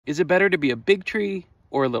Is it better to be a big tree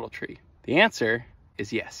or a little tree? The answer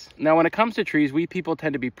is yes. Now, when it comes to trees, we people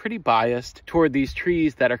tend to be pretty biased toward these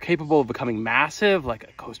trees that are capable of becoming massive, like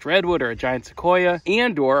a coast redwood or a giant sequoia,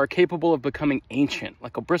 and or are capable of becoming ancient,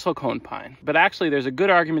 like a bristlecone pine. But actually, there's a good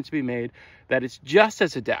argument to be made that it's just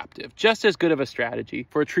as adaptive, just as good of a strategy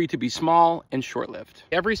for a tree to be small and short-lived.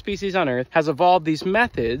 Every species on Earth has evolved these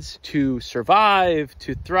methods to survive,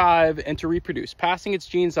 to thrive, and to reproduce, passing its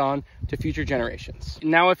genes on to future generations.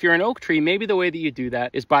 Now, if you're an oak tree, maybe the way that you do that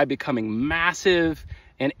is by becoming massive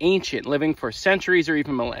and ancient, living for centuries or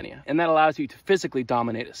even millennia. And that allows you to physically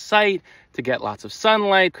dominate a site, to get lots of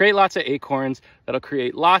sunlight, create lots of acorns that'll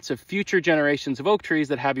create lots of future generations of oak trees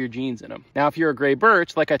that have your genes in them. Now, if you're a gray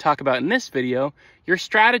birch, like I talk about in this video, your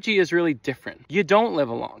strategy is really different. You don't live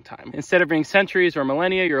a long time. Instead of being centuries or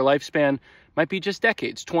millennia, your lifespan might be just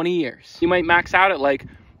decades, 20 years. You might max out at like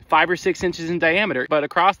 5 or 6 inches in diameter, but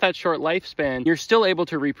across that short lifespan, you're still able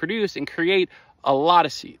to reproduce and create a lot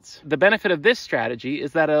of seeds. The benefit of this strategy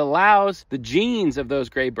is that it allows the genes of those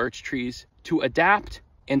gray birch trees to adapt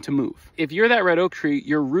and to move. If you're that red oak tree,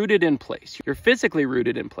 you're rooted in place. You're physically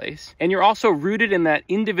rooted in place, and you're also rooted in that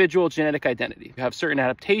individual genetic identity. You have certain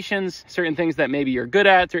adaptations, certain things that maybe you're good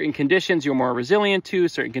at, certain conditions you're more resilient to,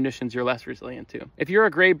 certain conditions you're less resilient to. If you're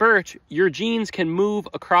a gray birch, your genes can move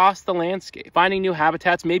across the landscape, finding new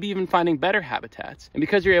habitats, maybe even finding better habitats. And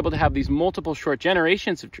because you're able to have these multiple short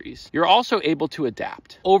generations of trees, you're also able to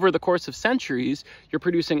adapt. Over the course of centuries, you're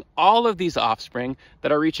producing all of these offspring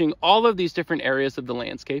that are reaching all of these different areas of the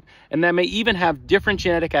landscape, and that may even have different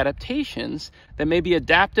genetic adaptations that may be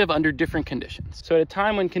adaptive under different conditions. So at a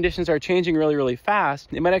time when conditions are changing really, really fast,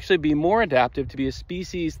 it might actually be more adaptive to be a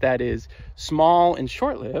species that is small and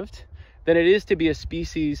short-lived than it is to be a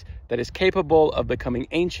species that is capable of becoming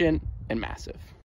ancient and massive.